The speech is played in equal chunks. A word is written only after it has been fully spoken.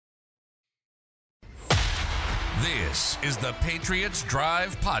This is the Patriots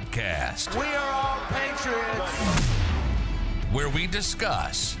Drive Podcast. We are all Patriots. Where we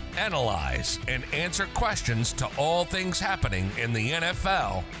discuss, analyze, and answer questions to all things happening in the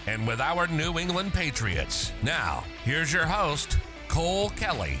NFL and with our New England Patriots. Now, here's your host, Cole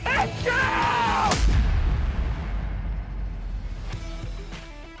Kelly. Let's go!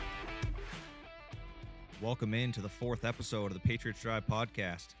 Welcome into the fourth episode of the Patriots Drive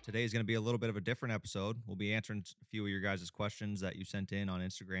Podcast. Today is going to be a little bit of a different episode. We'll be answering a few of your guys' questions that you sent in on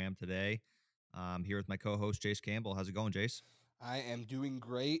Instagram today. I'm here with my co-host, Jace Campbell. How's it going, Jace? I am doing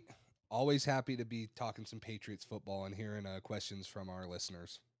great. Always happy to be talking some Patriots football and hearing questions from our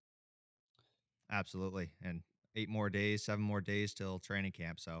listeners. Absolutely. And 7 more days till training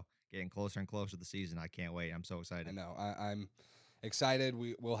camp. So getting closer and closer to the season. I can't wait. I'm so excited. I know. I'm excited.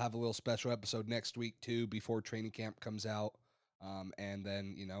 We'll have a little special episode next week, too, before training camp comes out. And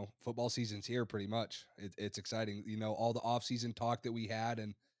then, football season's here pretty much. It's exciting. All the offseason talk that we had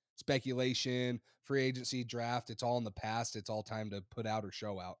and speculation, free agency, draft, it's all in the past. It's all time to put out or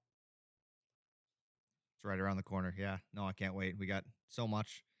show out. It's right around the corner. Yeah. No, I can't wait. We got so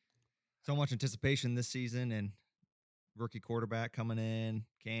much anticipation this season, and rookie quarterback coming in,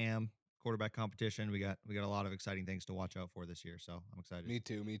 Cam, quarterback competition. We got a lot of exciting things to watch out for this year, so I'm excited. Me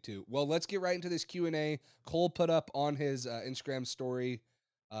too. Well, let's get right into this Q&A. Cole put up on his Instagram story,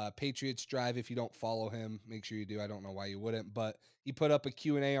 Patriots Drive. If you don't follow him, make sure you do. I don't know why you wouldn't, but he put up a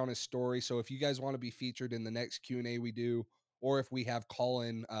Q&A on his story. So if you guys want to be featured in the next Q&A we do, or if we have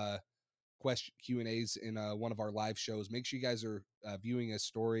call-in question Q&As in one of our live shows, make sure you guys are viewing his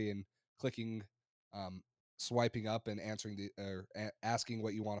story and clicking swiping up and asking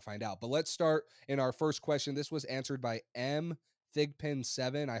what you want to find out. But let's start in our first question. This was answered by M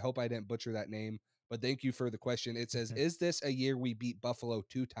Thigpen7. I hope I didn't butcher that name, but thank you for the question. It says, is this a year we beat Buffalo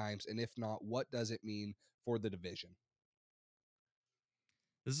 2 times? And if not, what does it mean for the division?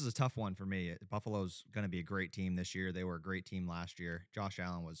 This is a tough one for me. Buffalo's going to be a great team this year. They were a great team last year. Josh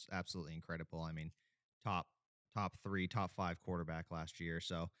Allen was absolutely incredible. I mean, top 3, top 5 quarterback last year.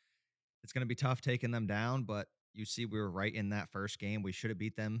 So it's going to be tough taking them down, but you see we were right in that first game. We should have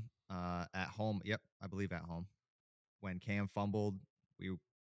beat them at home. Yep, I believe at home. When Cam fumbled, we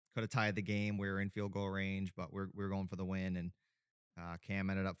could have tied the game. We were in field goal range, but we're going for the win, and Cam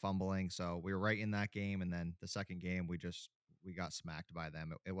ended up fumbling. So we were right in that game, and then the second game, we got smacked by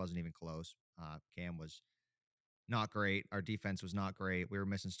them. It wasn't even close. Cam was not great. Our defense was not great. We were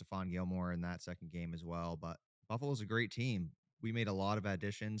missing Stephon Gilmore in that second game as well, but Buffalo's a great team. We made a lot of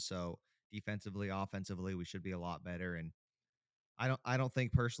additions, so defensively, offensively, we should be a lot better. And I don't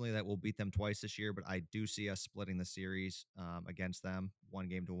think personally that we'll beat them twice this year, but I do see us splitting the series against them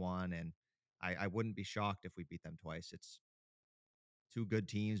 1-1. And I wouldn't be shocked if we beat them twice. It's two good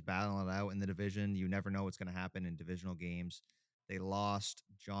teams battling it out in the division. You never know what's going to happen in divisional games. They lost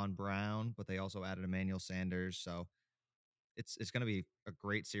John Brown, but they also added Emmanuel Sanders. So it's going to be a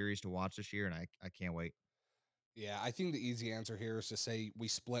great series to watch this year, and I can't wait. Yeah, I think the easy answer here is to say we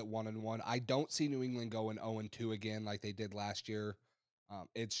split 1-1. I don't see New England going 0-2 again like they did last year.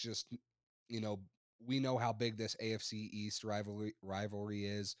 It's just, we know how big this AFC East rivalry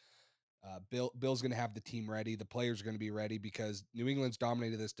is. Bill's going to have the team ready. The players are going to be ready because New England's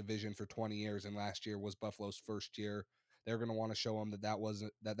dominated this division for 20 years, and last year was Buffalo's first year. They're going to want to show them that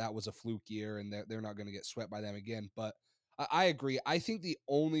was a fluke year, and they're not going to get swept by them again. But I agree. I think the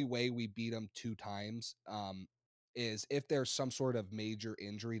only way we beat them 2 times is if there's some sort of major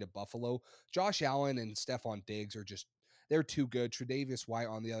injury to Buffalo. Josh Allen and Stephon Diggs they're too good. Tre'Davious White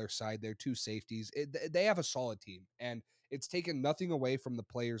on the other side, they're 2 safeties. They have a solid team, and it's taken nothing away from the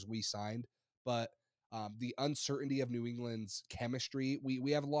players we signed, but the uncertainty of New England's chemistry.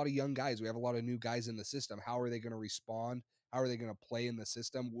 We have a lot of young guys. We have a lot of new guys in the system. How are they going to respond? How are they going to play in the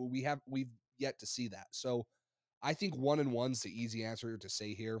system? Well, we've yet to see that. So I think 1-1's the easy answer to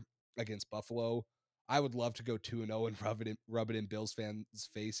say here against Buffalo. I would love to go 2-0 and rub it in Bills fans'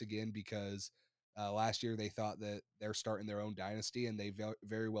 face again because last year they thought that they're starting their own dynasty, and they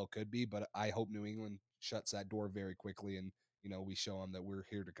very well could be. But I hope New England shuts that door very quickly, and we show them that we're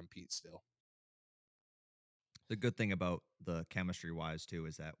here to compete still. The good thing about the chemistry-wise too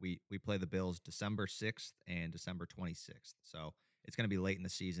is that we play the Bills December 6th and December 26th, so it's going to be late in the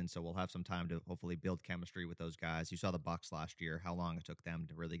season. So we'll have some time to hopefully build chemistry with those guys. You saw the Bucs last year, how long it took them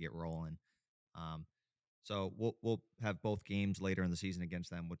to really get rolling. So we'll have both games later in the season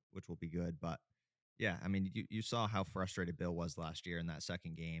against them, which will be good. But yeah, I mean, you saw how frustrated Bill was last year in that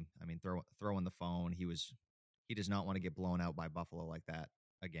second game. I mean, throwing the phone, he does not want to get blown out by Buffalo like that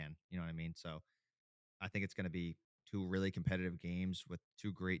again. You know what I mean? So I think it's going to be two really competitive games with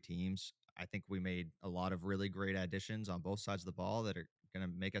two great teams. I think we made a lot of really great additions on both sides of the ball that are going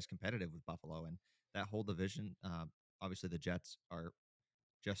to make us competitive with Buffalo and that whole division. Obviously, the Jets are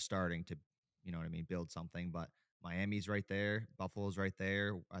just starting to, you know what I mean, build something. But Miami's right there, Buffalo's right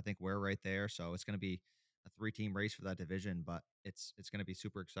there. I think we're right there. So it's going to be a three-team race for that division, but it's going to be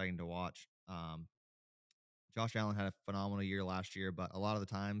super exciting to watch. Josh Allen had a phenomenal year last year, but a lot of the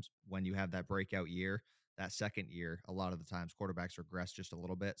times when you have that breakout year, that second year, a lot of the times quarterbacks regress just a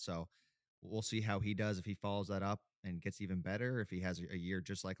little bit. So we'll see how he does if he follows that up and gets even better, if he has a year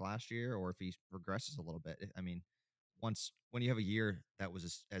just like last year, or if he regresses a little bit. I mean, when you have a year that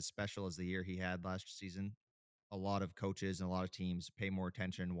was as special as the year he had last season, a lot of coaches and a lot of teams pay more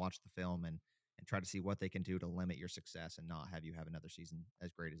attention, watch the film, and try to see what they can do to limit your success and not have you have another season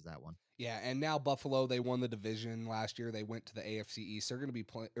as great as that one. Yeah, and now Buffalo, they won the division last year. They went to the AFC East. They're going to be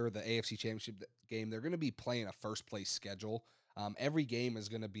playing, or the AFC Championship game. They're going to be playing a first place schedule. Every game is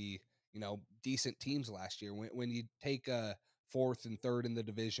going to be, decent teams last year. When you take fourth and third in the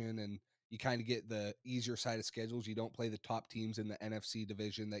division and you kind of get the easier side of schedules, you don't play the top teams in the NFC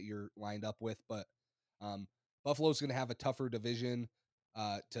division that you're lined up with. But um, Buffalo's going to have a tougher division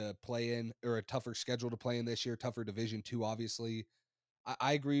to play in, or a tougher schedule to play in this year, tougher division too, obviously.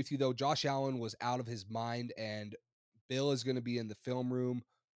 I agree with you though. Josh Allen was out of his mind, and Bill is going to be in the film room.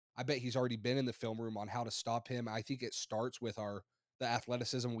 I bet he's already been in the film room on how to stop him. I think it starts with the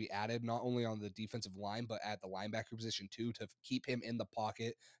athleticism we added, not only on the defensive line, but at the linebacker position too, to keep him in the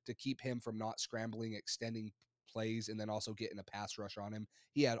pocket, to keep him from not scrambling, extending plays, and then also getting a pass rush on him.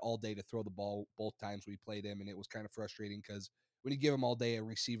 He had all day to throw the ball both times we played him, and it was kind of frustrating because when you give him all day, a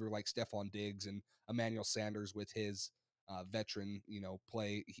receiver like Stephon Diggs and Emmanuel Sanders with his veteran,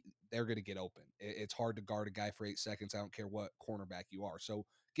 play, they're going to get open. It's hard to guard a guy for 8 seconds. I don't care what cornerback you are. So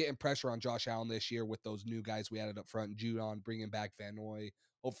getting pressure on Josh Allen this year with those new guys we added up front, Judon, bringing back Van Noy.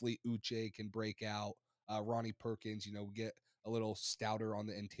 Hopefully Uche can break out. Ronnie Perkins, get a little stouter on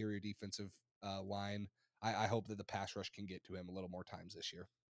the interior defensive line. I hope that the pass rush can get to him a little more times this year.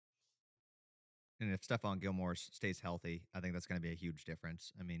 And if Stephon Gilmore stays healthy, I think that's going to be a huge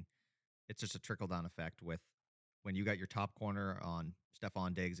difference. I mean, it's just a trickle down effect with when you got your top corner on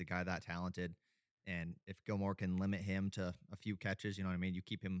Stephon Diggs, a guy that talented, and if Gilmore can limit him to a few catches, you know what I mean? You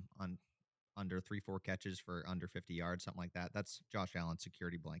keep him on under 3-4 catches for under 50 yards, something like that. That's Josh Allen's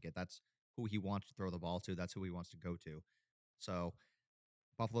security blanket. That's who he wants to throw the ball to. That's who he wants to go to. So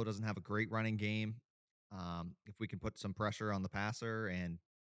Buffalo doesn't have a great running game. If we can put some pressure on the passer and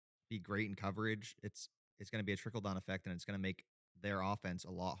be great in coverage, it's going to be a trickle down effect, and it's going to make their offense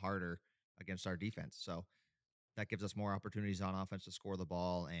a lot harder against our defense. So that gives us more opportunities on offense to score the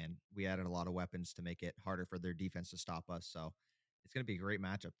ball, and we added a lot of weapons to make it harder for their defense to stop us. So it's going to be a great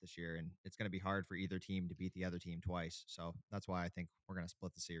matchup this year, and it's going to be hard for either team to beat the other team twice. So that's why I think we're going to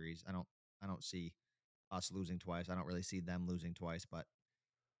split the series. I don't see us losing twice. I don't really see them losing twice, but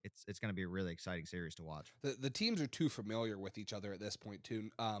it's going to be a really exciting series to watch. The teams are too familiar with each other at this point too.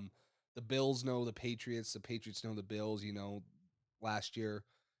 The Bills know the Patriots know the Bills. Last year,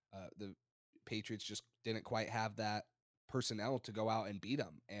 the Patriots just didn't quite have that personnel to go out and beat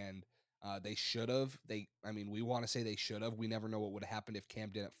them, and they should have. We want to say they should have. We never know what would have happened if Cam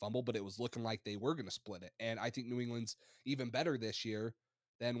didn't fumble, but it was looking like they were going to split it. And I think New England's even better this year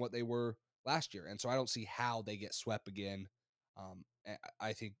than what they were last year, and so I don't see how they get swept again.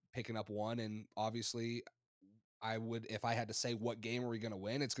 I think picking up one, and obviously I would, if I had to say what game are we going to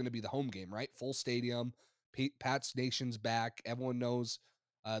win, it's going to be the home game, right? Full stadium, Pat's Nation's back. Everyone knows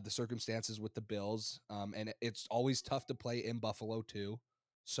the circumstances with the Bills, and it's always tough to play in Buffalo too.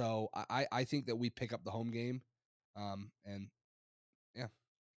 So I think that we pick up the home game, and yeah.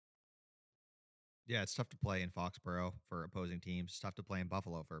 Yeah, it's tough to play in Foxborough for opposing teams. It's tough to play in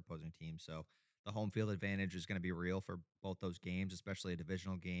Buffalo for opposing teams. So the home field advantage is going to be real for both those games, especially a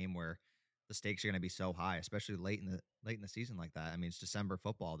divisional game where the stakes are going to be so high, especially late in the season like that. I mean, it's December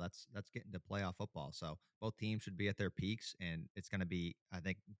football. That's getting to playoff football. So both teams should be at their peaks, and it's going to be, I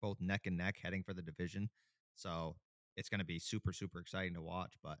think, both neck and neck heading for the division. So it's going to be super super exciting to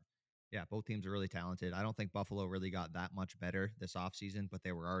watch. But yeah, both teams are really talented. I don't think Buffalo really got that much better this offseason, but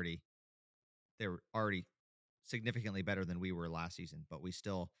they were already significantly better than we were last season, but we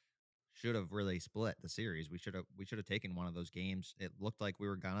still should have really split the series. We should have taken one of those games. It looked like we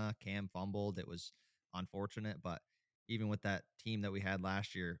were gonna. Cam fumbled. It was unfortunate, but even with that team that we had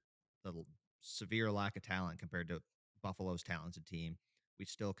last year, severe lack of talent compared to Buffalo's talented team, we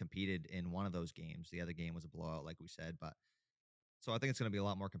still competed in one of those games. The other game was a blowout, like we said, but so I think it's going to be a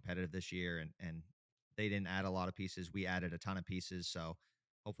lot more competitive this year, and they didn't add a lot of pieces. We added a ton of pieces, so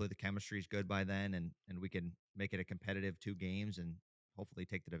hopefully the chemistry is good by then, and we can make it a competitive 2 games and hopefully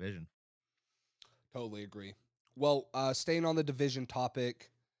take the division. Totally agree. Well, staying on the division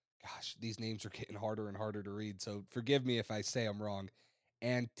topic, gosh, these names are getting harder and harder to read. So forgive me if I say I'm wrong.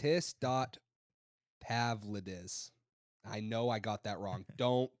 Antis dot Pavlidis. I know I got that wrong.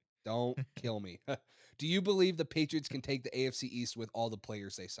 Don't kill me. Do you believe the Patriots can take the AFC East with all the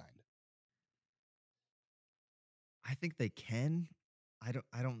players they signed? I think they can. I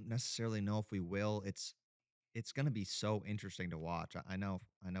don't necessarily know if we will. It's going to be so interesting to watch. I know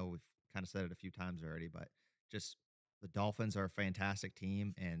we've kind of said it a few times already, but just the Dolphins are a fantastic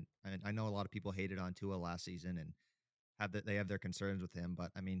team, and I know a lot of people hated on Tua last season and they have their concerns with him, but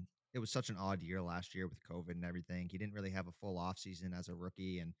I mean, it was such an odd year last year with COVID and everything. He didn't really have a full off season as a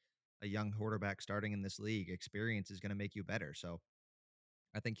rookie, and a young quarterback starting in this league. Experience is going to make you better. So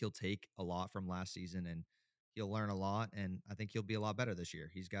I think he'll take a lot from last season and he'll learn a lot. And I think he'll be a lot better this year.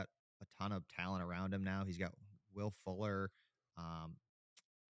 He's got a ton of talent around him now. He's got Will Fuller, um,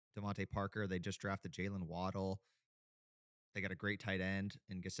 Devontae Parker. They just drafted Jalen Waddle. They got a great tight end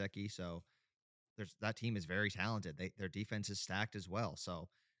in Gasecki. So that team is very talented. Their defense is stacked as well. So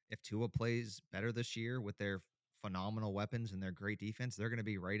if Tua plays better this year with their phenomenal weapons and their great defense, they're going to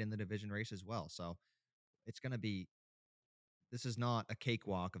be right in the division race as well. So it's going to be this is not a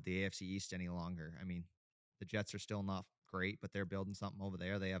cakewalk of the AFC East any longer. I mean, the Jets are still not great, but they're building something over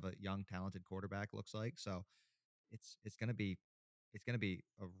there. They have a young, talented quarterback. Looks like so. It's going to be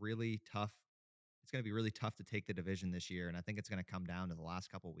a really tough. It's going to be really tough to take the division this year, and I think it's going to come down to the last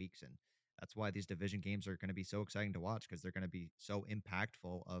couple weeks, and that's why these division games are going to be so exciting to watch because they're going to be so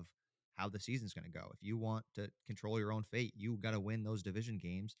impactful of how the season's going to go. If you want to control your own fate, you got to win those division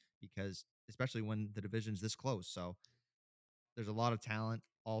games because, especially when the division's this close. So there's a lot of talent.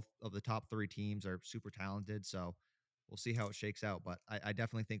 All of the top 3 teams are super talented. So we'll see how it shakes out. But I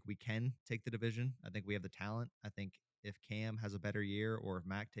definitely think we can take the division. I think we have the talent. I think if Cam has a better year or if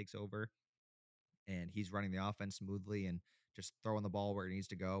Mac takes over and he's running the offense smoothly and just throwing the ball where it needs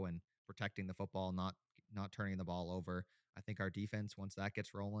to go and protecting the football, not turning the ball over. I think our defense, once that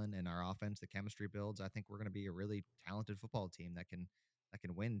gets rolling and our offense, the chemistry builds, I think we're going to be a really talented football team that can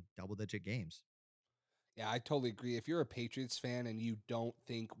win double-digit games. Yeah, I totally agree. If you're a Patriots fan and you don't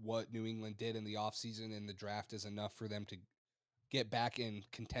think what New England did in the offseason and the draft is enough for them to get back in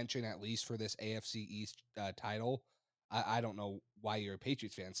contention, at least for this AFC East title, I don't know why you're a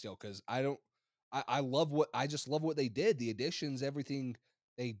Patriots fan still, because I just love what they did, the additions, everything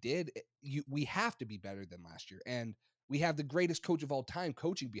they did. We have to be better than last year, and we have the greatest coach of all time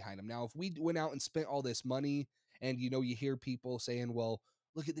coaching behind him. Now, if we went out and spent all this money, and you hear people saying, "Well,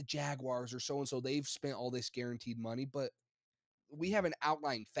 look at the Jaguars or so and so, they've spent all this guaranteed money," but we have an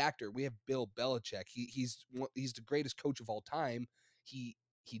outlying factor. We have Bill Belichick. He's the greatest coach of all time. He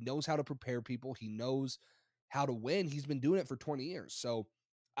knows how to prepare people. He knows how to win. He's been doing it for 20 years. So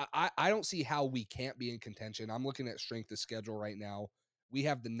I don't see how we can't be in contention. I'm looking at strength of schedule right now. We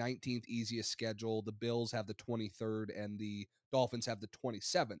have the 19th easiest schedule. The Bills have the 23rd, and the Dolphins have the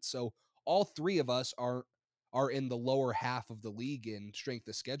 27th. So all 3 of us are in the lower half of the league in strength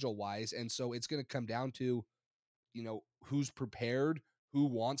of schedule wise. And so it's going to come down to who's prepared, who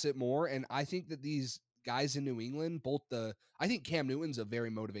wants it more. And I think that these guys in New England, I think Cam Newton's a very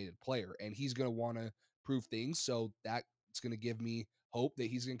motivated player and he's going to want to prove things. So that's going to give me hope that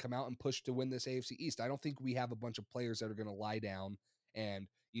he's going to come out and push to win this AFC East. I don't think we have a bunch of players that are going to lie down and,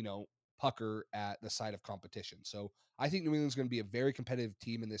 pucker at the side of competition. So I think New England's going to be a very competitive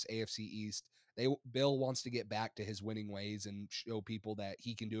team in this AFC East. Bill wants to get back to his winning ways and show people that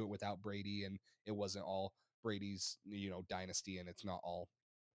he can do it without Brady, and it wasn't all Brady's, dynasty, and it's not all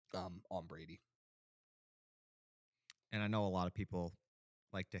on Brady. And I know a lot of people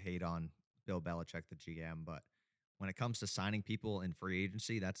like to hate on Bill Belichick, the GM, but when it comes to signing people in free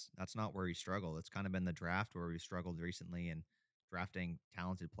agency, that's not where he struggled. It's kind of been the draft where he struggled recently and drafting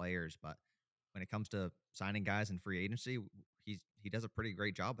talented players. But when it comes to signing guys in free agency, he does a pretty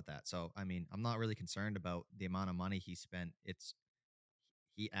great job with that. So I mean, I'm not really concerned about the amount of money he spent.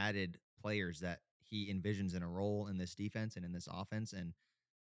 He added players that he envisions in a role in this defense and in this offense, and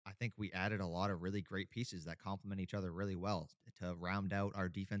I think we added a lot of really great pieces that complement each other really well to round out our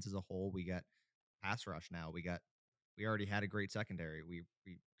defense as a whole. We got pass rush now. We already had a great secondary. We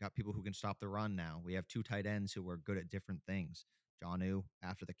got people who can stop the run now. We have 2 tight ends who are good at different things. Jonnu,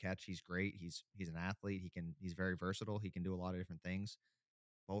 after the catch, he's great. He's an athlete. He's very versatile. He can do a lot of different things.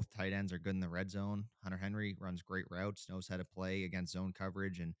 Both tight ends are good in the red zone. Hunter Henry runs great routes, knows how to play against zone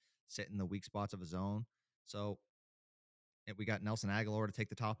coverage and sit in the weak spots of a zone. So we got Nelson Aguilar to take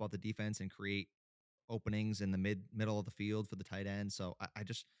the top off the defense and create openings in the middle of the field for the tight end. So I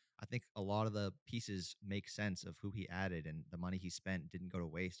think a lot of the pieces make sense of who he added, and the money he spent didn't go to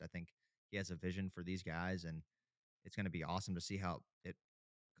waste. I think he has a vision for these guys, and it's going to be awesome to see how it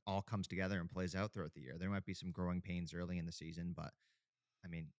all comes together and plays out throughout the year. There might be some growing pains early in the season, but I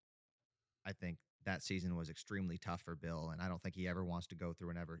mean, I think that season was extremely tough for Bill, and I don't think he ever wants to go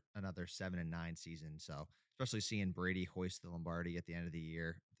through another 7-9 season. So, especially seeing Brady hoist the Lombardi at the end of the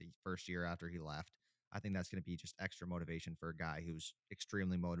year, the first year after he left, I think that's going to be just extra motivation for a guy who's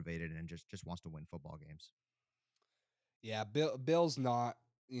extremely motivated and just wants to win football games. Yeah, Bill's not,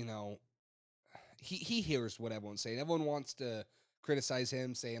 you know, he hears what everyone's saying. Everyone wants to criticize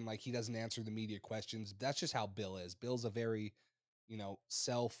him, saying like he doesn't answer the media questions. That's just how Bill is. Bill's a very,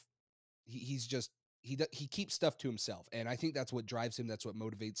 self. He's just he keeps stuff to himself, and I think that's what drives him. That's what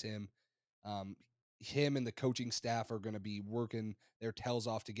motivates him. Um, him and the coaching staff are going to be working their tails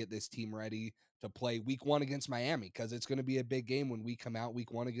off to get this team ready to play week 1 against Miami, because it's going to be a big game when we come out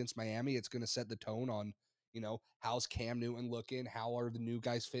week 1 against Miami. It's going to set the tone on, how's Cam Newton looking? How are the new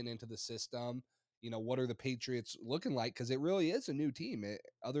guys fitting into the system? What are the Patriots looking like? Because it really is a new team.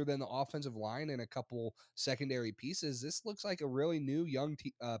 Other than the offensive line and a couple secondary pieces, this looks like a really new, young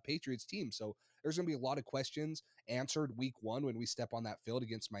Patriots team. So there's going to be a lot of questions answered week 1 when we step on that field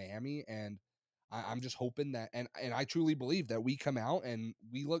against Miami. And I'm just hoping that, and I truly believe that we come out and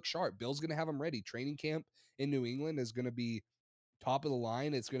we look sharp. Bill's going to have them ready. Training camp in New England is going to be top of the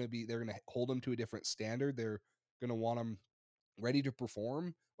line. They're going to hold them to a different standard. They're going to want them ready to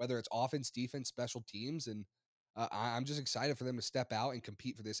perform, whether it's offense, defense, special teams. And I'm just excited for them to step out and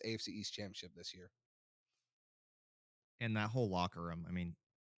compete for this AFC East championship this year. And that whole locker room, I mean,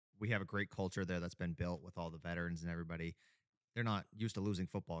 we have a great culture there that's been built with all the veterans and everybody. They're not used to losing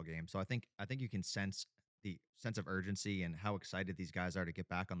football games. So I think you can sense the sense of urgency and how excited these guys are to get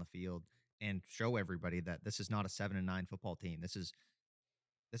back on the field and show everybody that this is not a 7-9 football team. This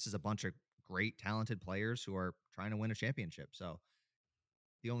is a bunch of great talented players who are trying to win a championship. So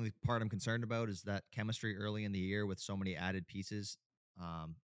the only part I'm concerned about is that chemistry early in the year with so many added pieces.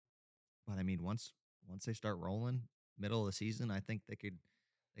 Um, but I mean, once they start rolling, middle of the season, I think they can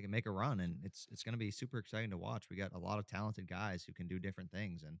make a run, and it's going to be super exciting to watch. We got a lot of talented guys who can do different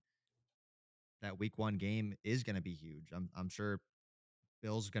things, and that week 1 game is going to be huge. I'm sure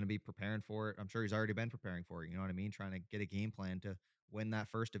Bill's going to be preparing for it. I'm sure he's already been preparing for it. You know what I mean? Trying to get a game plan to win that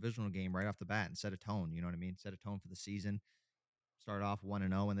first divisional game right off the bat and set a tone. You know what I mean? Set a tone for the season. Start off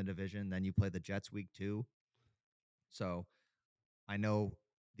 1-0 in the division, then you play the Jets week 2. So I know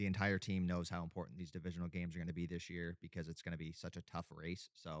the entire team knows how important these divisional games are going to be this year because it's going to be such a tough race.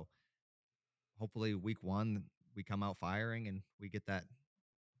 So hopefully week 1 we come out firing and we get that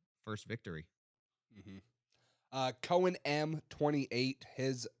first victory. Mm-hmm. Cohen M28,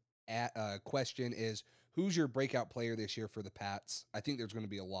 his question is, who's your breakout player this year for the Pats? I think there's going to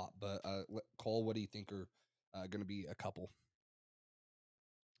be a lot, but Cole, what do you think are going to be a couple?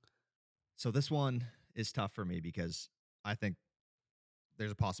 So this one is tough for me because I think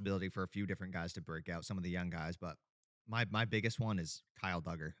there's a possibility for a few different guys to break out, some of the young guys, but my biggest one is Kyle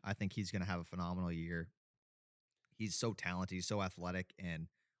Duggar. I think he's going to have a phenomenal year. He's so talented, he's so athletic, and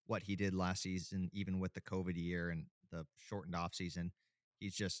what he did last season, even with the COVID year and the shortened off season,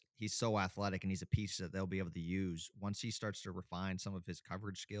 he's so athletic, and he's a piece that they'll be able to use once he starts to refine some of his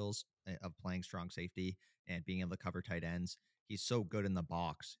coverage skills of playing strong safety and being able to cover tight ends. He's so good in the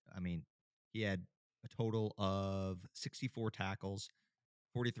box. I mean, he had a total of 64 tackles,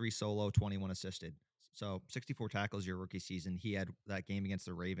 43 solo, 21 assisted. So 64 tackles your rookie season. He had that game against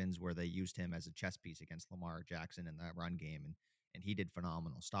the Ravens where they used him as a chess piece against Lamar Jackson in that run game, and he did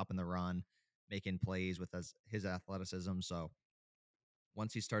phenomenal, stopping the run, making plays with his athleticism. So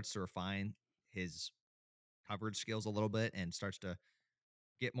once he starts to refine his coverage skills a little bit and starts to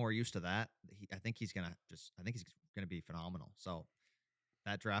get more used to that, I think he's gonna be phenomenal. So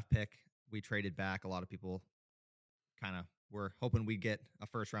that draft pick we traded back, a lot of people kind of were hoping we'd get a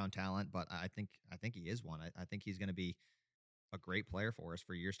first round talent, but I think he is one. I think he's going to be a great player for us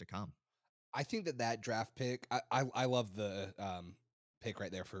for years to come. I think that draft pick, I love the pick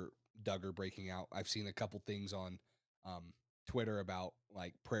right there for Duggar breaking out. I've seen a couple things on Twitter about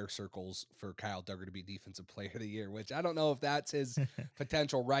like prayer circles for Kyle Duggar to be defensive player of the year, which I don't know if that's his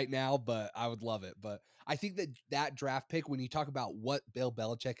potential right now, but I would love it. But I think that draft pick, when you talk about what Bill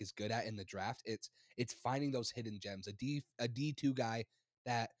Belichick is good at in the draft, it's finding those hidden gems. A D2 guy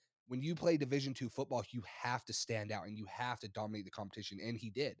that when you play Division II football, you have to stand out and you have to dominate the competition. And he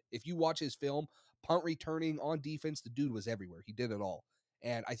did. If you watch his film, punt returning on defense, the dude was everywhere. He did it all.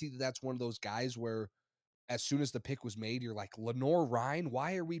 And I think that's one of those guys where as soon as the pick was made, you're like, Lenore Ryan,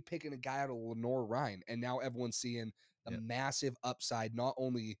 why are we picking a guy out of Lenore Ryan? And now everyone's seeing the Yep. massive upside, not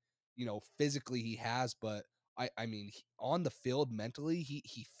only, physically he has, but I mean, on the field mentally,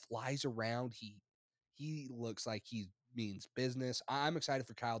 he flies around. He looks like he means business. I'm excited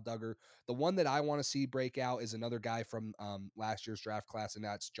for Kyle Duggar. The one that I want to see break out is another guy from last year's draft class, and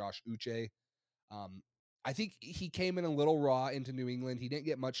that's Josh Uche. Um, I think he came in a little raw into New England. He didn't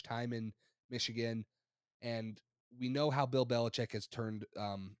get much time in Michigan, and we know how Bill Belichick has turned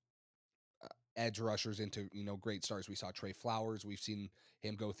edge rushers into great stars. We saw Trey Flowers. We've seen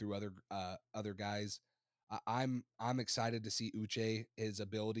him go through other guys. I'm excited to see Uche, his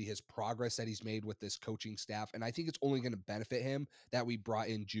ability, his progress that he's made with this coaching staff, and I think it's only going to benefit him that we brought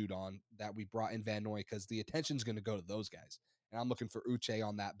in Judon, that we brought in Van Noy, because the attention's going to go to those guys. And I'm looking for Uche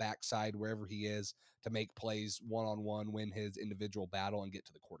on that backside, wherever he is, to make plays one-on-one, win his individual battle, and get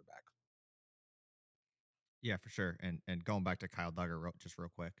to the quarterback. Yeah, for sure. And going back to Kyle Duggar just real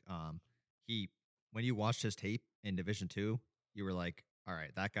quick, he when you watched his tape in Division 2, you were like, all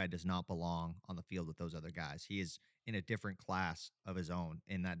right, that guy does not belong on the field with those other guys. He is in a different class of his own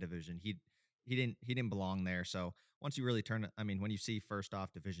in that division. He didn't belong there. So once you really when you see first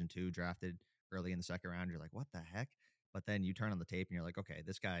off Division 2 drafted early in the second round, you're like, what the heck? But then you turn on the tape and you're like, okay,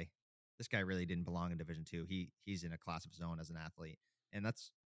 this guy really didn't belong in Division 2. He's in a class of his own as an athlete. And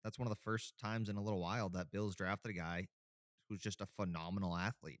that's one of the first times in a little while that Bill's drafted a guy who's just a phenomenal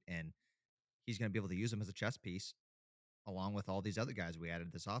athlete, and he's going to be able to use him as a chess piece along with all these other guys we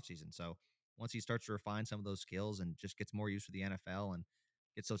added this offseason. So once he starts to refine some of those skills and just gets more used to the NFL and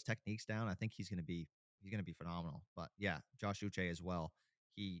gets those techniques down, I think he's going to be phenomenal. But yeah, Josh Uche as well.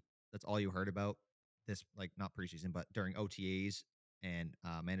 That's all you heard about this, like not preseason, but during OTAs and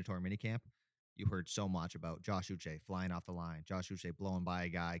mandatory minicamp. You heard so much about Josh Uche flying off the line, Josh Uche blowing by a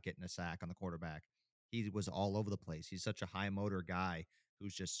guy, getting a sack on the quarterback. He was all over the place. He's such a high motor guy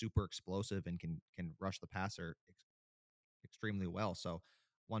who's just super explosive and can rush the passer extremely well. So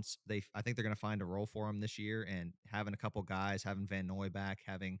I think they're going to find a role for him this year, and having a couple guys, having Van Noy back,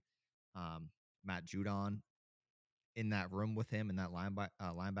 having Matt Judon in that room with him in that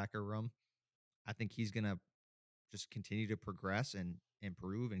linebacker room, I think he's going to just continue to progress and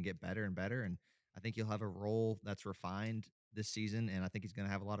improve and get better and better. And I think he'll have a role that's refined this season, and I think he's going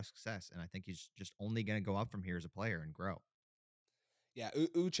to have a lot of success. And I think he's just only going to go up from here as a player and grow. Yeah,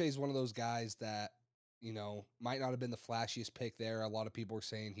 Uche is one of those guys that, might not have been the flashiest pick there. A lot of people are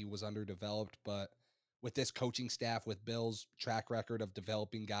saying he was underdeveloped, but with this coaching staff, with Bill's track record of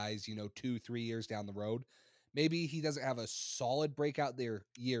developing guys, 2-3 years down the road, maybe he doesn't have a solid breakout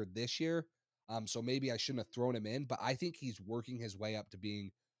year this year. So maybe I shouldn't have thrown him in, but I think he's working his way up to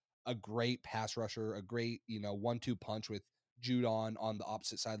being a great pass rusher, a great, 1-2 punch with Judon on the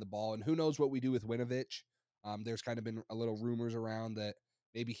opposite side of the ball. And who knows what we do with Winovich. There's kind of been a little rumors around that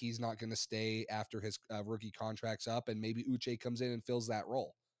maybe he's not going to stay after his rookie contract's up, and maybe Uche comes in and fills that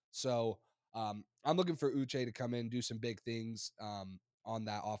role. So I'm looking for Uche to come in, do some big things on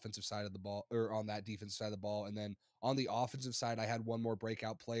that offensive side of the ball, or on that defensive side of the ball. And then on the offensive side, I had one more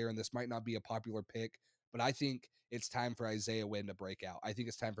breakout player, and this might not be a popular pick, but I think it's time for Isaiah Wynn to break out. I think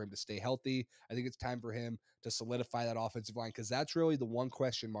it's time for him to stay healthy. I think it's time for him to solidify that offensive line, because that's really the one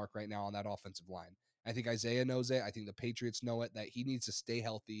question mark right now on that offensive line. I think Isaiah knows it. I think the Patriots know it, that he needs to stay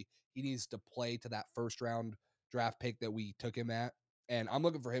healthy. He needs to play to that first round draft pick that we took him at. And I'm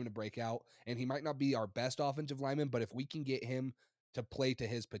looking for him to break out. And he might not be our best offensive lineman, but if we can get him to play to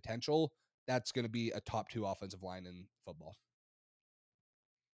his potential, that's going to be a top 2 offensive line in football.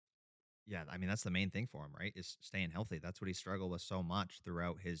 Yeah, that's the main thing for him, right? Is staying healthy. That's what he struggled with so much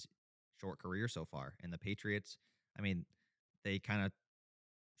throughout his short career so far. And the Patriots, they kind of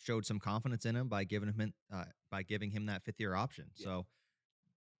showed some confidence in him by giving him that 5th-year option. Yeah. So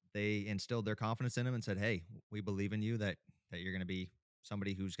they instilled their confidence in him and said, "Hey, we believe in you that you're going to be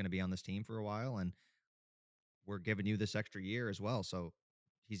somebody who's going to be on this team for a while, and we're giving you this extra year as well." So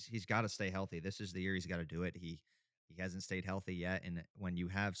he's got to stay healthy. This is the year he's got to do it. He hasn't stayed healthy yet, and when you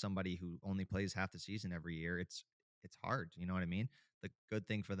have somebody who only plays half the season every year, it's hard. You know what I mean? The good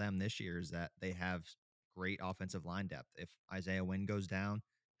thing for them this year is that they have great offensive line depth. If Isaiah Wynn goes down,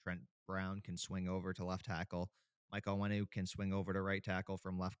 Trent Brown can swing over to left tackle. Mike Onwenu can swing over to right tackle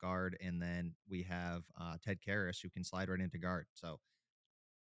from left guard, and then we have Ted Karras who can slide right into guard. So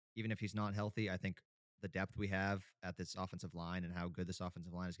even if he's not healthy, I think the depth we have at this offensive line and how good this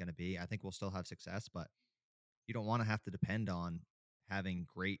offensive line is going to be, I think we'll still have success. But you don't want to have to depend on having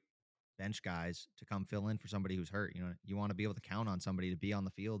great bench guys to come fill in for somebody who's hurt. You want to be able to count on somebody to be on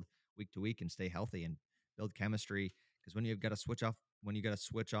the field week to week and stay healthy and build chemistry. Because when you've got to switch off when you got to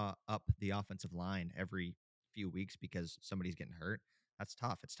switch up the offensive line every few weeks because somebody's getting hurt, that's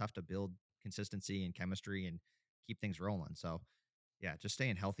tough. It's tough to build consistency and chemistry and keep things rolling. So, yeah, just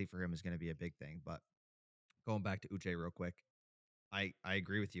staying healthy for him is going to be a big thing. But going back to Uche real quick, I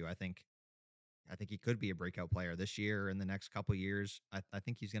agree with you. I think he could be a breakout player this year or in the next couple years. I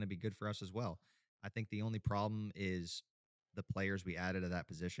think he's going to be good for us as well. I think the only problem is the players we added at that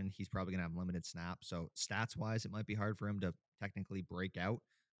position. He's probably going to have limited snaps. So stats wise, it might be hard for him to technically break out,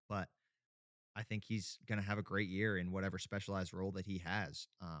 but I think he's going to have a great year in whatever specialized role that he has.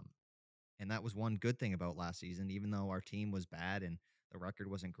 And that was one good thing about last season, even though our team was bad and the record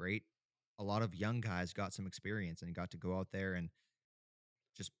wasn't great. A lot of young guys got some experience and got to go out there and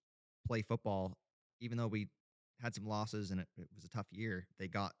just play football, even though we had some losses and it was a tough year. They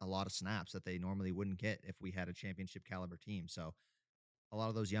got a lot of snaps that they normally wouldn't get if we had a championship caliber team. So a lot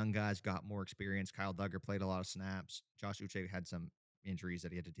of those young guys got more experience. Kyle Duggar played a lot of snaps. Josh Uche had some injuries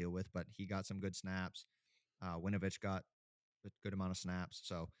that he had to deal with, but he got some good snaps. Winovich got a good amount of snaps.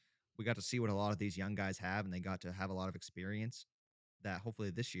 So we got to see what a lot of these young guys have, and they got to have a lot of experience that hopefully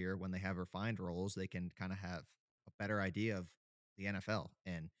this year, when they have refined roles, they can kind of have a better idea of the NFL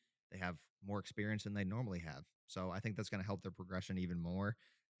and they have more experience than they normally have. So I think that's going to help their progression even more.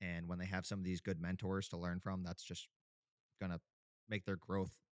 And when they have some of these good mentors to learn from, that's just going to make their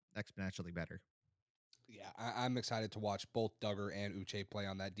growth exponentially better. Yeah, I'm excited to watch both Duggar and Uche play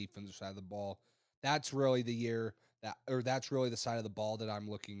on that defensive side of the ball. That's really the year that's really the side of the ball that I'm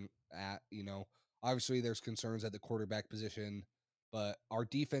looking at. Obviously there's concerns at the quarterback position, but our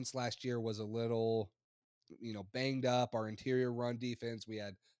defense last year was a little, banged up. Our interior run defense, we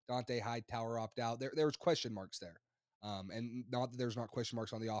had Dante Hightower opt out. There was question marks there. And not that there's not question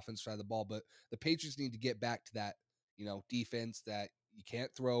marks on the offense side of the ball, but the Patriots need to get back to that, defense that you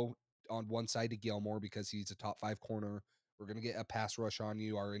can't throw on one side to Gilmore because he's a top 5 corner. We're going to get a pass rush on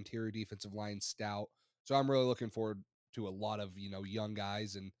you. Our interior defensive line stout. So I'm really looking forward to a lot of, young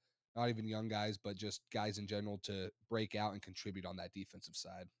guys, and not even young guys, but just guys in general to break out and contribute on that defensive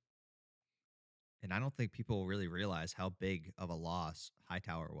side. And I don't think people really realize how big of a loss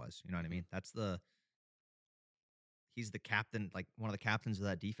Hightower was. You know what I mean? He's the captain, like one of the captains of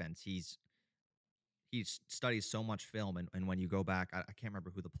that defense. He studies so much film, and when you go back, I can't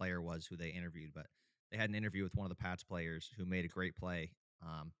remember who the player was who they interviewed, but they had an interview with one of the Pats players who made a great play.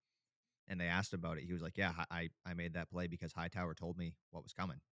 And they asked about it. He was like, "Yeah, I made that play because Hightower told me what was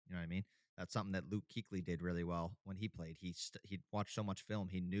coming." You know what I mean? That's something that Luke Kuechly did really well when he played. He watched so much film,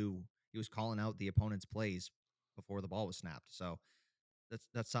 he knew he was calling out the opponent's plays before the ball was snapped. So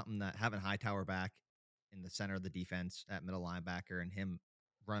that's something that having Hightower back in the center of the defense at middle linebacker and him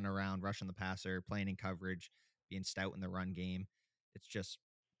running around, rushing the passer, playing in coverage, being stout in the run game. It's just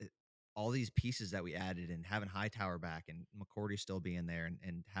all these pieces that we added and having Hightower back and McCourty still being there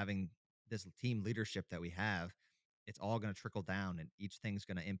and having this team leadership that we have, it's all going to trickle down and each thing's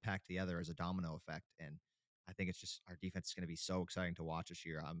going to impact the other as a domino effect. And I think it's just our defense is going to be so exciting to watch this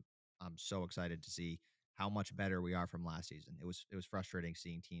year. I'm so excited to see how much better we are from last season. It was frustrating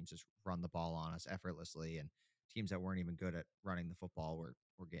seeing teams just run the ball on us effortlessly, and teams that weren't even good at running the football were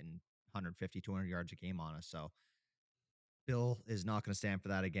getting 150, 200 yards a game on us. So Bill is not going to stand for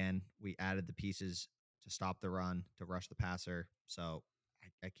that again. We added the pieces to stop the run, to rush the passer. So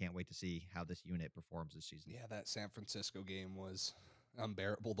I can't wait to see how this unit performs this season. Yeah, that San Francisco game was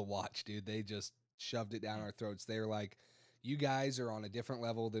unbearable to watch, dude. They just shoved it down our throats. They're like, you guys are on a different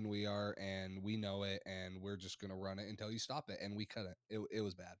level than we are, and we know it, and we're just going to run it until you stop it. And we couldn't. It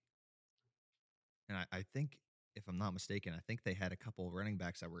was bad. And I think, if I'm not mistaken, I think they had a couple of running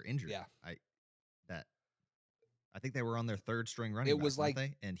backs that were injured. Yeah. I think they were on their third string running back, was like,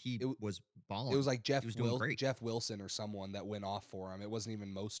 and he was balling. It was like Jeff Wilson or someone that went off for him. It wasn't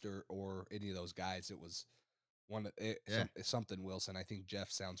even Mostert or any of those guys. It was something Wilson. I think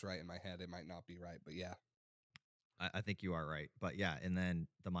Jeff sounds right in my head. It might not be right, but yeah. I think you are right. But yeah, and then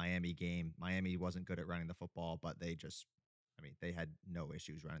the Miami game, Miami wasn't good at running the football, but they had no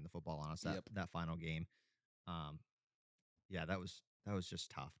issues running the football on us that final game. Yeah, that was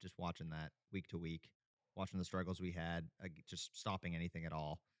just tough. Just watching that week to week, watching the struggles we had, just stopping anything at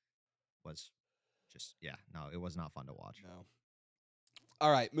all was just, no, it was not fun to watch. No.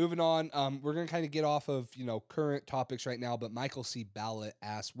 All right, moving on. We're going to kind of get off of, current topics right now, but Michael C. Ballot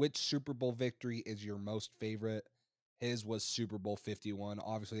asks, which Super Bowl victory is your most favorite? His was Super Bowl 51.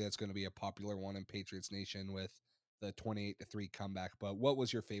 Obviously, that's going to be a popular one in Patriots Nation with the 28-3 comeback, but what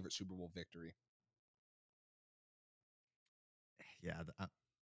was your favorite Super Bowl victory? Yeah, I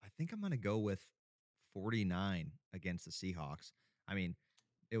think I'm going to go with 49 against the Seahawks. I mean,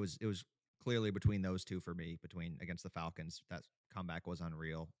 it was clearly between those two for me. Between against the Falcons, that comeback was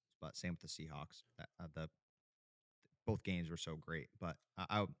unreal. But same with the Seahawks. The both games were so great. But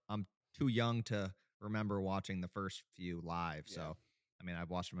I'm too young to remember watching the first few live. Yeah. So I mean,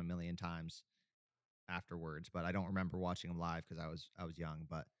 I've watched them a million times afterwards, but I don't remember watching them live because I was young.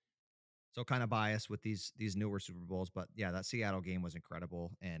 But so kind of biased with these newer Super Bowls. But yeah, that Seattle game was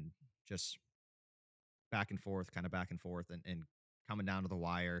incredible and just back and forth, and coming down to the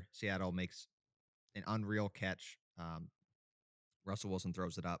wire. Seattle makes an unreal catch. Russell Wilson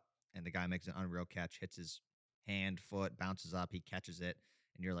throws it up, and the guy makes an unreal catch, hits his hand, foot, bounces up, he catches it,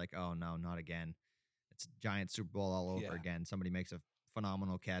 and you're like, oh no, not again. It's a giant Super Bowl all over Yeah. again. Somebody makes a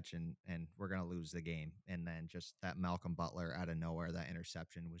phenomenal catch, and we're gonna lose the game. And then just that Malcolm Butler out of nowhere, that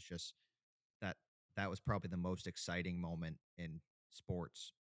interception was just that that was probably the most exciting moment in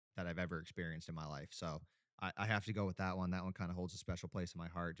sports that I've ever experienced in my life. So I have to go with that one. That one kind of holds a special place in my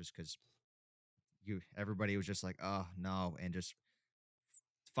heart just because everybody was just like, oh no, and just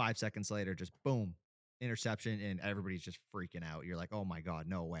 5 seconds later, just boom, interception, and everybody's just freaking out. You're like, oh my god,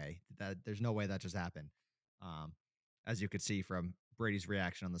 no way. There's no way that just happened. Um, as you could see from Brady's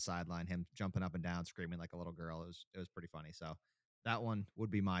reaction on the sideline, him jumping up and down, screaming like a little girl. It was pretty funny. So that one would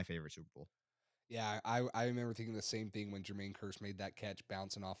be my favorite Super Bowl. Yeah, I remember thinking the same thing when Jermaine Kearse made that catch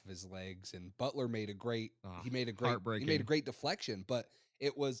bouncing off of his legs, and Butler made a great Ah, he made a heartbreaking. great deflection, but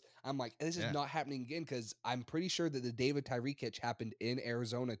I'm like, this is Yeah. not happening again because I'm pretty sure that the David Tyree catch happened in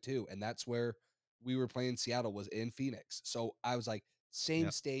Arizona too, and that's where we were playing. Seattle was in Phoenix, so I was like, same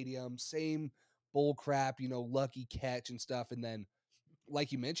Yep. stadium, same bull crap, lucky catch and stuff, and then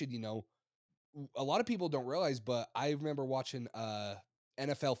like you mentioned, a lot of people don't realize, but I remember watching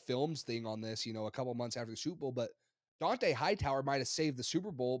NFL Films thing on this, a couple months after the Super Bowl, but Dante Hightower might have saved the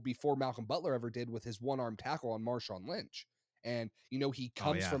Super Bowl before Malcolm Butler ever did with his one-arm tackle on Marshawn Lynch. And, he Oh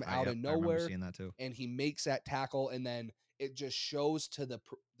comes yeah. from out of I remember nowhere seeing that too. and he makes that tackle, and then it just shows to the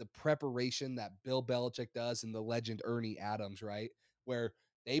preparation that Bill Belichick does and the legend Ernie Adams, right? Where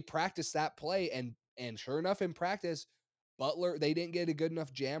they practice that play, and sure enough, in practice, Butler, they didn't get a good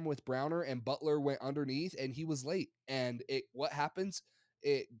enough jam with Browner, and Butler went underneath and he was late. And what happens?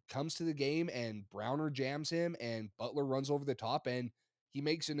 It comes to the game and Browner jams him and Butler runs over the top and he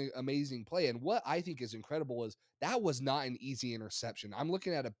makes an amazing play. And what I think is incredible is that was not an easy interception. I'm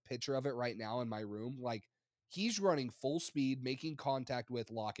looking at a picture of it right now in my room. Like, he's running full speed, making contact with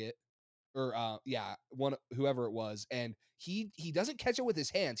Lockett, or one, whoever it was, and he doesn't catch it with his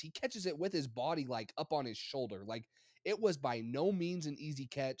hands. He catches it with his body, like up on his shoulder. Like, it was by no means an easy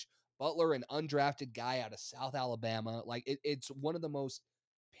catch. Butler, an undrafted guy out of South Alabama, like it's one of the most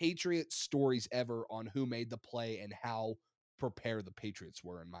Patriot stories ever on who made the play and how prepared the Patriots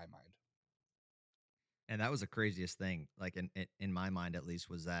were, in my mind. And that was the craziest thing, like in my mind at least,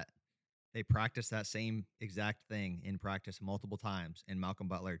 was that they practiced that same exact thing in practice multiple times, and Malcolm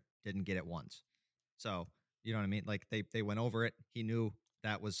Butler didn't get it once. So you know what I mean? Like they went over it. He knew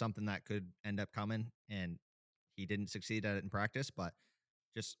that was something that could end up coming, and he didn't succeed at it in practice. But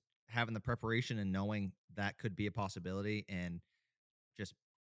just having the preparation and knowing that could be a possibility, and just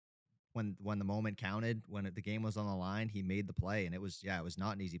when the moment counted, when the game was on the line, he made the play, and it was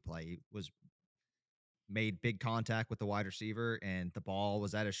not an easy play. He was made big contact with the wide receiver, and the ball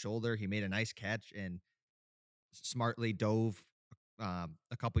was at his shoulder. He made a nice catch and smartly dove a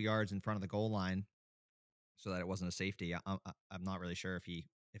couple yards in front of the goal line so that it wasn't a safety. I'm not really sure if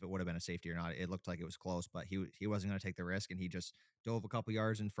it would have been a safety or not. It looked like it was close, but he wasn't going to take the risk, and he just dove a couple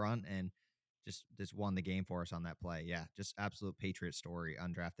yards in front and just won the game for us on that play. Yeah, just absolute Patriot story.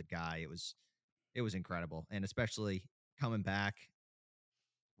 Undrafted guy. It was incredible, and especially coming back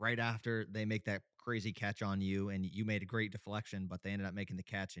right after they make that crazy catch on you, and you made a great deflection, but they ended up making the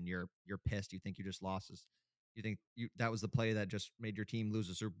catch, and you're pissed. You think you just lost this. You think that was the play that just made your team lose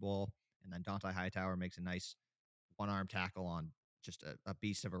the Super Bowl, and then Dante Hightower makes a nice one-arm tackle on just a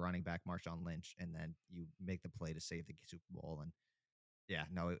beast of a running back, Marshawn Lynch, and then you make the play to save the Super Bowl. And yeah,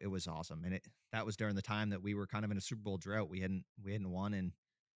 no, it was awesome, and that was during the time that we were kind of in a Super Bowl drought. We hadn't won in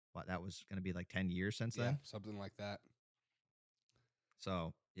what, that was going to be like 10 years since Yeah, then. something like that.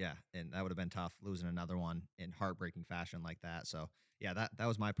 So yeah, and that would have been tough losing another one in heartbreaking fashion like that. So yeah, that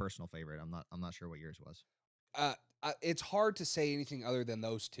was my personal favorite. I'm not sure what yours was. It's hard to say anything other than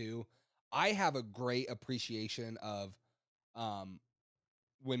those two. I have a great appreciation of um,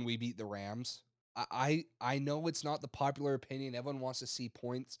 when we beat the Rams. I know it's not the popular opinion. Everyone wants to see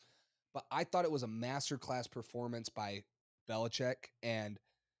points, but I thought it was a masterclass performance by Belichick. And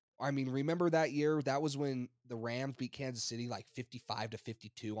I mean, remember that year? That was when the Rams beat Kansas City like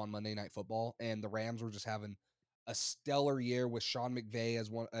 55-52 on Monday Night Football, and the Rams were just having a stellar year with Sean McVay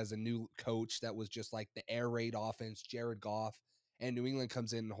as a new coach that was just like the air raid offense, Jared Goff, and New England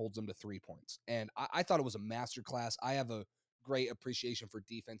comes in and holds them to 3 points. And I thought it was a masterclass. I have a great appreciation for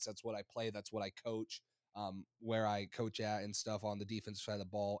defense. That's what I play. That's what I coach, where I coach at and stuff on the defensive side of the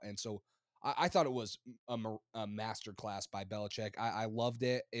ball. And so I thought it was a masterclass by Belichick. I loved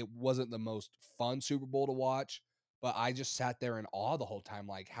it. It wasn't the most fun Super Bowl to watch, but I just sat there in awe the whole time.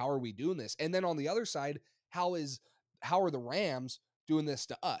 Like, how are we doing this? And then on the other side, how are the Rams doing this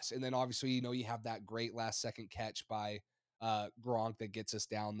to us? And then obviously, you have that great last second catch by Gronk that gets us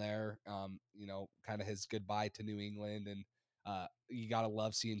down there. Kind of his goodbye to New England. And you got to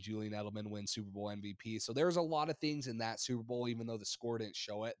love seeing Julian Edelman win Super Bowl MVP. So there's a lot of things in that Super Bowl, even though the score didn't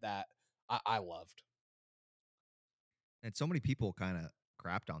show it, that I loved. And so many people kind of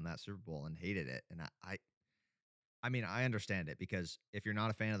crapped on that Super Bowl and hated it. And I mean, I understand it, because if you're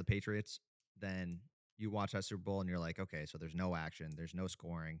not a fan of the Patriots, then you watch that Super Bowl and you're like, okay, so there's no action, there's no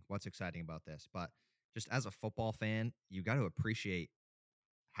scoring. What's exciting about this? But just as a football fan, you got to appreciate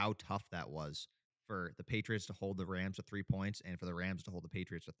how tough that was for the Patriots to hold the Rams to 3 points and for the Rams to hold the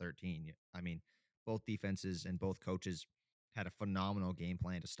Patriots to 13. I mean, both defenses and both coaches had a phenomenal game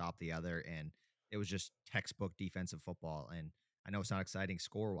plan to stop the other, and it was just textbook defensive football. And I know it's not exciting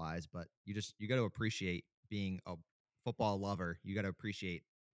score wise, but you got to appreciate, being a football lover, you got to appreciate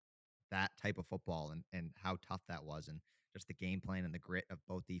that type of football, and how tough that was, and just the game plan and the grit of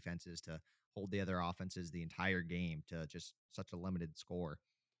both defenses to hold the other offenses the entire game to just such a limited score.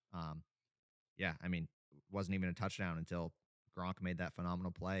 Um, yeah, I mean, it wasn't even a touchdown until Gronk made that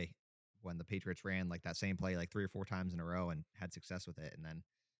phenomenal play when the Patriots ran like that same play like 3 or 4 times in a row and had success with it, and then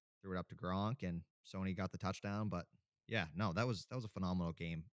threw it up to Gronk and Sony got the touchdown. But yeah, no, that was a phenomenal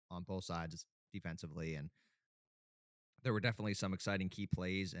game on both sides defensively, and there were definitely some exciting key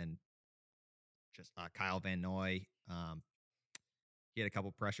plays, and just Kyle Van Noy. He had a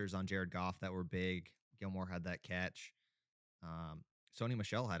couple pressures on Jared Goff that were big. Gilmore had that catch. Sony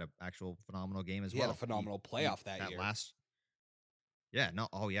Michel had an actual phenomenal game as He well. had a phenomenal playoff that year. Yeah, no,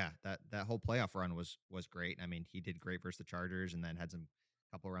 oh yeah, that whole playoff run was great. I mean, he did great versus the Chargers, and then had some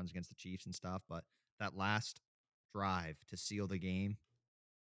couple runs against the Chiefs and stuff. But that last drive to seal the game,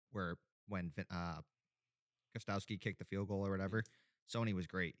 where when Gostowski kicked the field goal or whatever, Sony was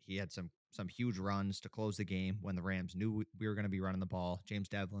great. He had some huge runs to close the game when the Rams knew we were going to be running the ball. James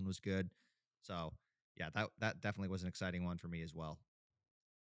Devlin was good. So, yeah, that definitely was an exciting one for me as well.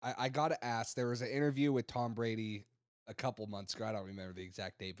 I got to ask, there was an interview with Tom Brady a couple months ago. I don't remember the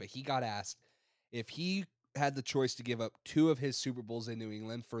exact date, but he got asked if he had the choice to give up 2 of his Super Bowls in New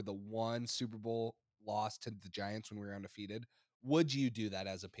England for the one Super Bowl loss to the Giants when we were undefeated, would you do that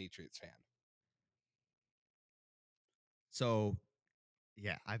as a Patriots fan? So,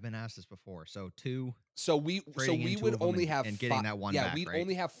 yeah, I've been asked this before. So we would only have and getting that one. Yeah, we'd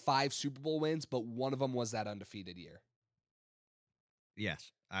only have 5 Super Bowl wins, but one of them was that undefeated year.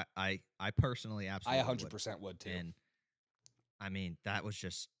 Yes, I personally absolutely I 100% would too. And I mean, that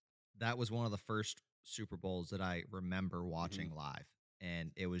was one of the first Super Bowls that I remember watching live,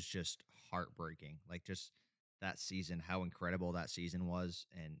 and it was just heartbreaking. Like, just that season, how incredible that season was,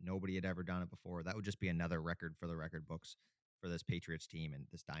 and nobody had ever done it before. That would just be another record for the record books for this Patriots team and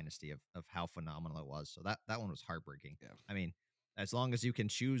this dynasty of how phenomenal it was. So that one was heartbreaking. Yeah. I mean, as long as you can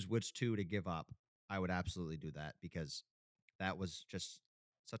choose which 2 to give up, I would absolutely do that, because that was just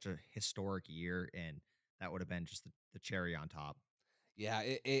such a historic year, and that would have been just the cherry on top. Yeah,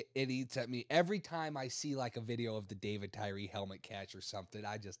 it eats at me every time I see like a video of the David Tyree helmet catch or something.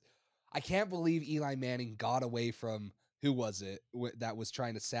 I can't believe Eli Manning got away from, who was it that was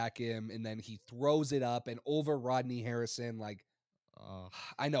trying to sack him, and then he throws it up and over Rodney Harrison. Like,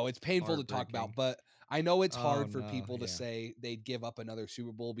 I know it's painful to talk about, but I know it's hard for people to say they'd give up another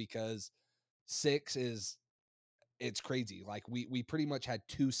Super Bowl, because 6 is, it's crazy. Like, we pretty much had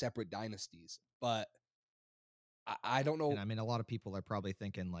 2 separate dynasties, but I don't know. And I mean, a lot of people are probably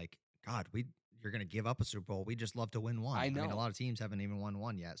thinking like, God, you're going to give up a Super Bowl. We just love to win one. I know. I mean, a lot of teams haven't even won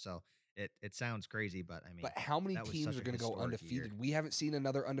one yet. So it sounds crazy, but I mean, but how many teams are going to go undefeated? Year. We haven't seen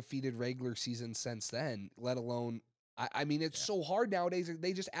another undefeated regular season since then, let alone, I mean, it's so hard nowadays.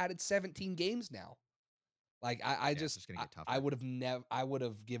 They just added 17 games now. Like, I would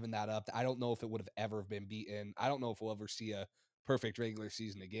have given that up. I don't know if it would have ever been beaten. I don't know if we'll ever see a perfect regular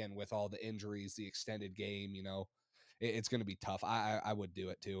season again with all the injuries, the extended game, it's going to be tough. I would do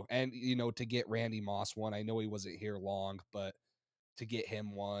it too. And, to get Randy Moss one, I know he wasn't here long, but to get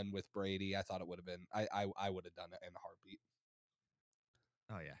him one with Brady, I thought it would have been, I would have done it in a heartbeat.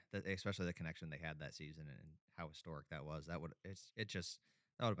 Oh yeah. Especially the connection they had that season and how historic that was. That would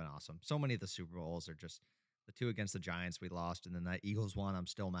have been awesome. So many of the Super Bowls are just the two against the Giants we lost, and then that Eagles one I'm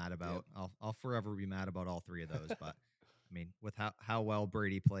still mad about. I'll forever be mad about all three of those. But I mean, with how well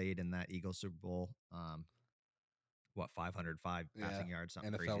Brady played in that Eagles Super Bowl, 505 passing yards,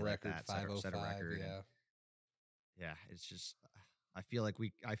 something crazy NFL like record that, 505. set a record. And Yeah. yeah, it's just I feel like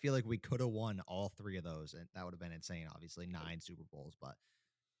we could have won all three of those, and that would have been insane. Obviously, 9 Super Bowls, but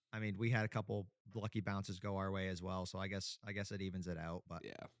I mean, we had a couple lucky bounces go our way as well, so I guess it evens it out. But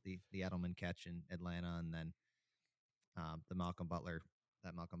Yeah. the Edelman catch in Atlanta, and then the Malcolm Butler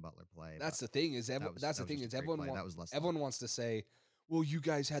play. That's the thing is everyone wants to say, well, you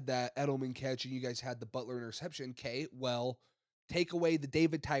guys had that Edelman catch and you guys had the Butler interception. Okay, well, take away the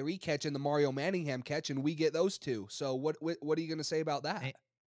David Tyree catch and the Mario Manningham catch, and we get those two. So what are you going to say about that?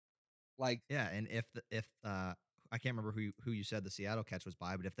 And if I can't remember who you said the Seattle catch was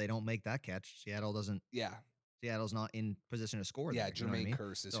by, but if they don't make that catch, Seattle doesn't. Yeah. Seattle's not in position to score. Yeah, there, Jermaine you know what I mean?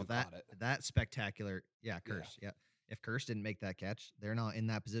 Kearse is who caught it. That spectacular. Yeah, Kearse. Yeah. If Kearse didn't make that catch, they're not in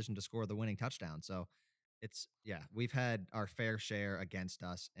that position to score the winning touchdown. So we've had our fair share against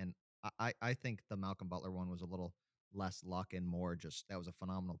us. And I think the Malcolm Butler one was a little less luck and more just that was a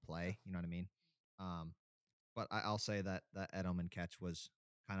phenomenal play. You know what I mean? But I'll say that Edelman catch was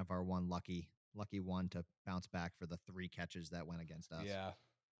kind of our one lucky one to bounce back for the 3 catches that went against us. Yeah.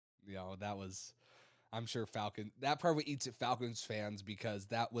 That was, I'm sure that probably eats at Falcons fans because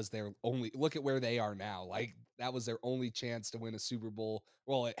that was their only, look at where they are now. Like that was their only chance to win a Super Bowl.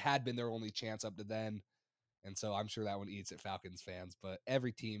 Well, it had been their only chance up to then. And so I'm sure that one eats at Falcons fans, but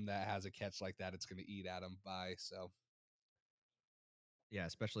every team that has a catch like that, it's going to eat at them by, so. Yeah,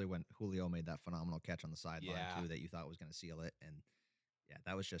 especially when Julio made that phenomenal catch on the sideline too, that you thought was going to seal it. And yeah,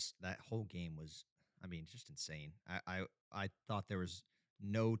 that was just, that whole game was, I mean, just insane. I thought there was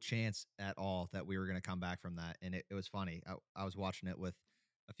no chance at all that we were going to come back from that. And it was funny. I was watching it with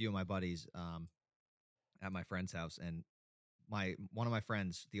a few of my buddies at my friend's house, and one of my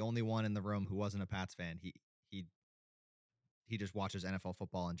friends, the only one in the room who wasn't a Pats fan, he just watches NFL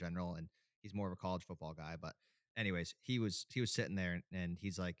football in general, and he's more of a college football guy. But anyways, he was sitting there, and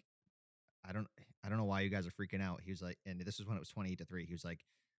he's like, I don't know why you guys are freaking out. He was like, and this was when it was 28-3. He was like,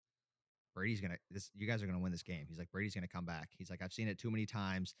 you guys are gonna win this game. He's like, Brady's gonna come back. He's like, I've seen it too many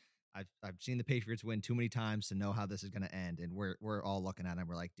times. I've seen the Patriots win too many times to know how this is gonna end. And we're all looking at him.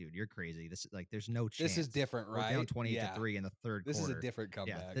 We're like, dude, you're crazy. This is like, there's no chance. This is different, right? We're down 28-3 in the third quarter. This is a different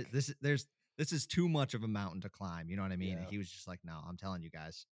comeback. Yeah, this is too much of a mountain to climb. You know what I mean? Yeah. And he was just like, no, I'm telling you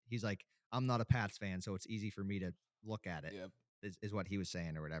guys. He's like, I'm not a Pats fan, so it's easy for me to look at it. Yep. Is what he was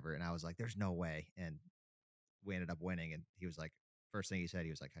saying or whatever. And I was like, there's no way. And we ended up winning. And he was like, first thing he said,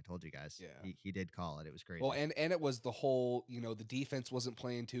 he was like, I told you guys. Yeah. He did call it. It was crazy. Well, and it was the whole, the defense wasn't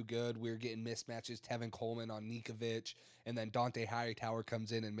playing too good. We were getting mismatches. Tevin Coleman on Nikovic, and then Dante Hightower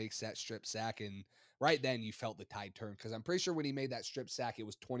comes in and makes that strip sack. And right then you felt the tide turn, because I'm pretty sure when he made that strip sack, it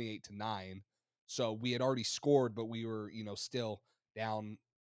was 28-9. So we had already scored, but we were, still down,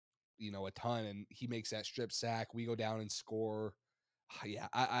 a ton. And he makes that strip sack. We go down and score.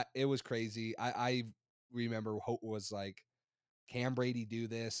 Yeah, it was crazy. I remember Hope was like, can Brady do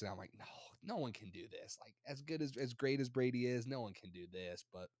this? And I'm like, no one can do this. Like as great as Brady is, no one can do this.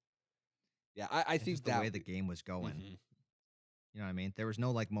 But yeah, I think the way the game was going, you know what I mean? There was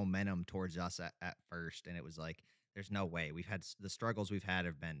no like momentum towards us at first. And it was like, there's no way. We've had the struggles we've had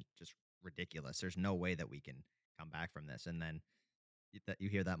have been just ridiculous. There's no way that we can come back from this. And then you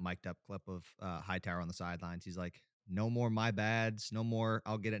hear that mic'd up clip of Hightower on the sidelines. He's like, no more my bads, no more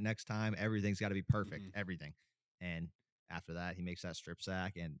I'll get it next time. Everything's got to be perfect, everything. And after that, he makes that strip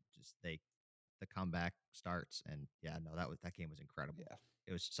sack, and just the comeback starts. And yeah, no, that game was incredible. Yeah.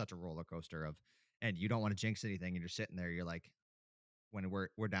 It was such a roller coaster and you don't want to jinx anything, and you're sitting there, you're like, when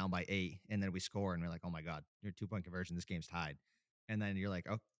we're down by 8, and then we score, and we're like, oh my God, your 2-point conversion, this game's tied. And then you're like,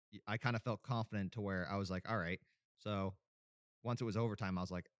 oh, I kind of felt confident to where I was like, all right. So once it was overtime, I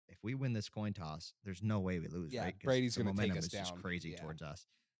was like, if we win this coin toss, there's no way we lose. Yeah, right? Brady's going to take us down. Just crazy towards us.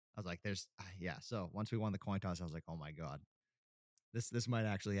 I was like, so once we won the coin toss, I was like, oh my God, this might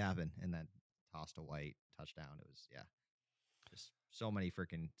actually happen. And then tossed a White touchdown. It was, just so many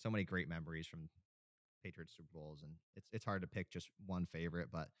great memories from Patriots Super Bowls. And it's hard to pick just one favorite,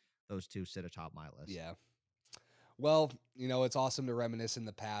 but those two sit atop my list. Yeah. Well, it's awesome to reminisce in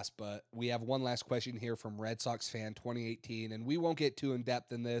the past, but we have one last question here from Red Sox fan 2018, and we won't get too in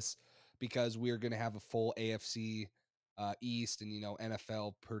depth in this because we're going to have a full AFC East and,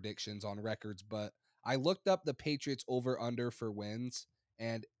 NFL predictions on records. But I looked up the Patriots over under for wins,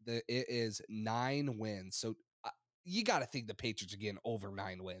 and it is 9 wins. So you got to think the Patriots are getting over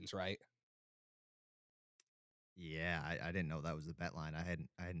 9 wins, right? Yeah, I didn't know that was the bet line.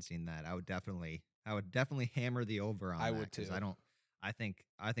 I hadn't seen that. I would definitely I would definitely hammer the over on I that. would too. I think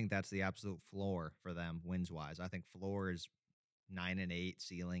that's the absolute floor for them wins wise. I think floor is 9-8.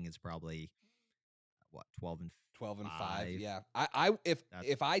 Ceiling is probably what 12-5. 12-5. Yeah.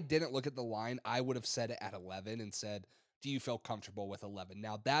 If I didn't look at the line, I would have said it at 11 and said, do you feel comfortable with 11?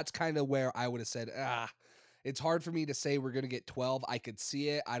 Now that's kind of where I would have said, it's hard for me to say we're going to get 12. I could see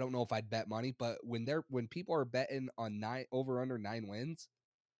it. I don't know if I'd bet money, but when people are betting on over under 9 wins,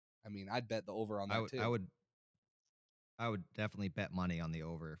 I mean, I'd bet the over on that too. I would definitely bet money on the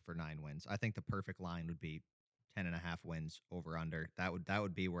over for 9 wins. I think the perfect line would be 10.5 wins over under. That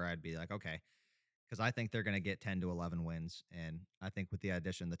would be where I'd be like, okay, because I think they're going to get 10 to 11 wins, and I think with the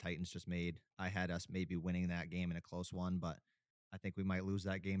addition the Titans just made, I had us maybe winning that game in a close one, but I think we might lose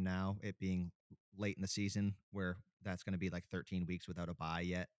that game now, it being late in the season where that's going to be like 13 weeks without a bye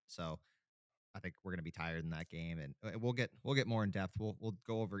yet. So I think we're going to be tired in that game, and we'll get more in depth. We'll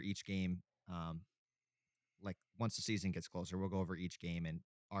go over each game. Like once the season gets closer, we'll go over each game and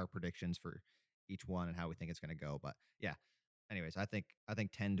our predictions for each one and how we think it's going to go. But yeah, anyways, I think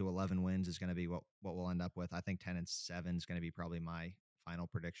 10 to 11 wins is going to be what we'll end up with. I think 10-7 is going to be probably my final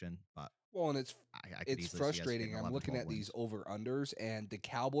prediction. But and it's frustrating. I'm looking at these over unders, and the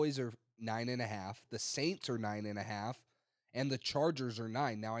Cowboys are 9.5, the Saints are 9.5, and the Chargers are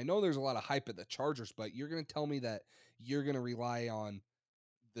 9. Now I know there's a lot of hype at the Chargers, but you're going to tell me that you're going to rely on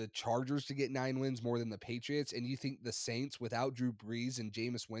the Chargers to get 9 wins more than the Patriots, and you think the Saints without Drew Brees and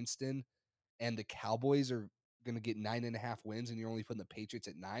Jameis Winston and the Cowboys are going to get 9.5 wins, and you're only putting the Patriots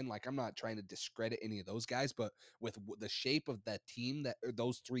at 9? Like, I'm not trying to discredit any of those guys, but with the shape of that team that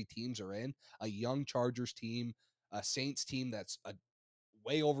those 3 teams are in, a young Chargers team, a Saints team that's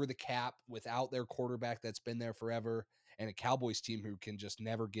way over the cap without their quarterback that's been there forever, and a Cowboys team who can just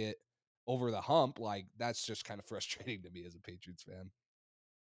never get over the hump, like, that's just kind of frustrating to me as a Patriots fan.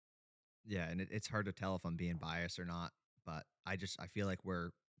 Yeah, and it's hard to tell if I'm being biased or not, but I feel like we're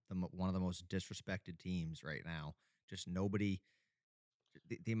one of the most disrespected teams right now. Just nobody,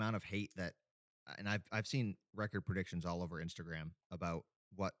 the amount of hate that, and I've seen record predictions all over Instagram about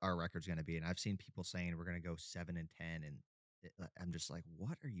what our record's going to be, and I've seen people saying we're going to go 7-10, and I'm just like,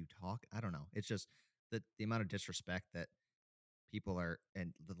 what are you talking? I don't know. It's just the amount of disrespect that people are,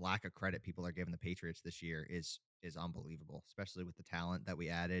 and the lack of credit people are giving the Patriots this year is unbelievable, especially with the talent that we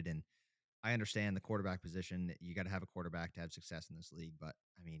added. And I understand the quarterback position. You got to have a quarterback to have success in this league. But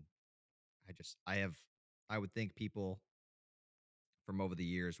I mean, I would think people from over the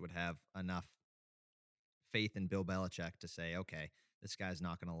years would have enough faith in Bill Belichick to say, okay, this guy's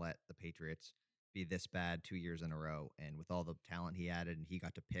not going to let the Patriots be this bad 2 years in a row. And with all the talent he added, and he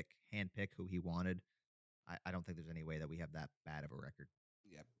got to hand pick who he wanted, I don't think there's any way that we have that bad of a record.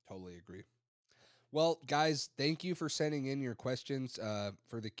 Yeah, totally agree. Well, guys, thank you for sending in your questions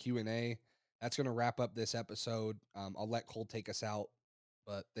for the Q&A. That's going to wrap up this episode. I'll let Cole take us out,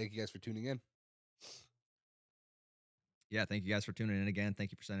 but thank you guys for tuning in. Yeah, thank you guys for tuning in again.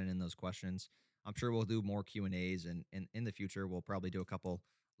 Thank you for sending in those questions. I'm sure we'll do more Q&As, and in the future, we'll probably do a couple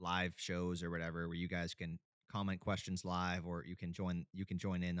live shows or whatever where you guys can comment questions live, or you can join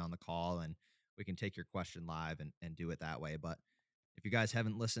in on the call, and we can take your question live and do it that way. But if you guys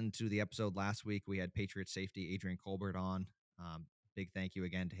haven't listened to the episode last week, we had Patriots safety Adrian Colbert on. Big thank you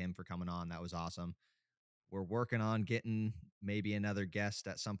again to him for coming on. That was awesome. We're working on getting maybe another guest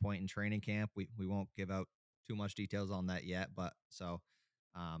at some point in training camp. We won't give out too much details on that yet, but so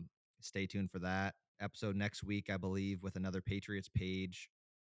stay tuned for that episode next week, I believe, with another Patriots page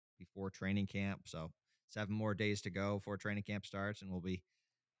before training camp. So 7 more days to go before training camp starts, and we'll be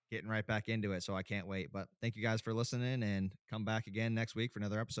getting right back into it. So I can't wait. But thank you guys for listening, and come back again next week for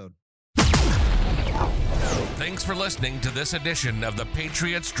another episode. Thanks for listening to this edition of the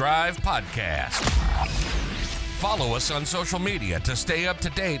Patriots Drive podcast. Follow us on social media to stay up to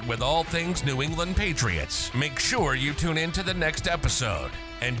date with all things New England Patriots. Make sure you tune in to the next episode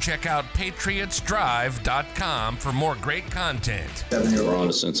and check out patriotsdrive.com for more great content. We're on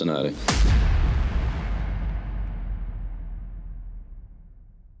to Cincinnati.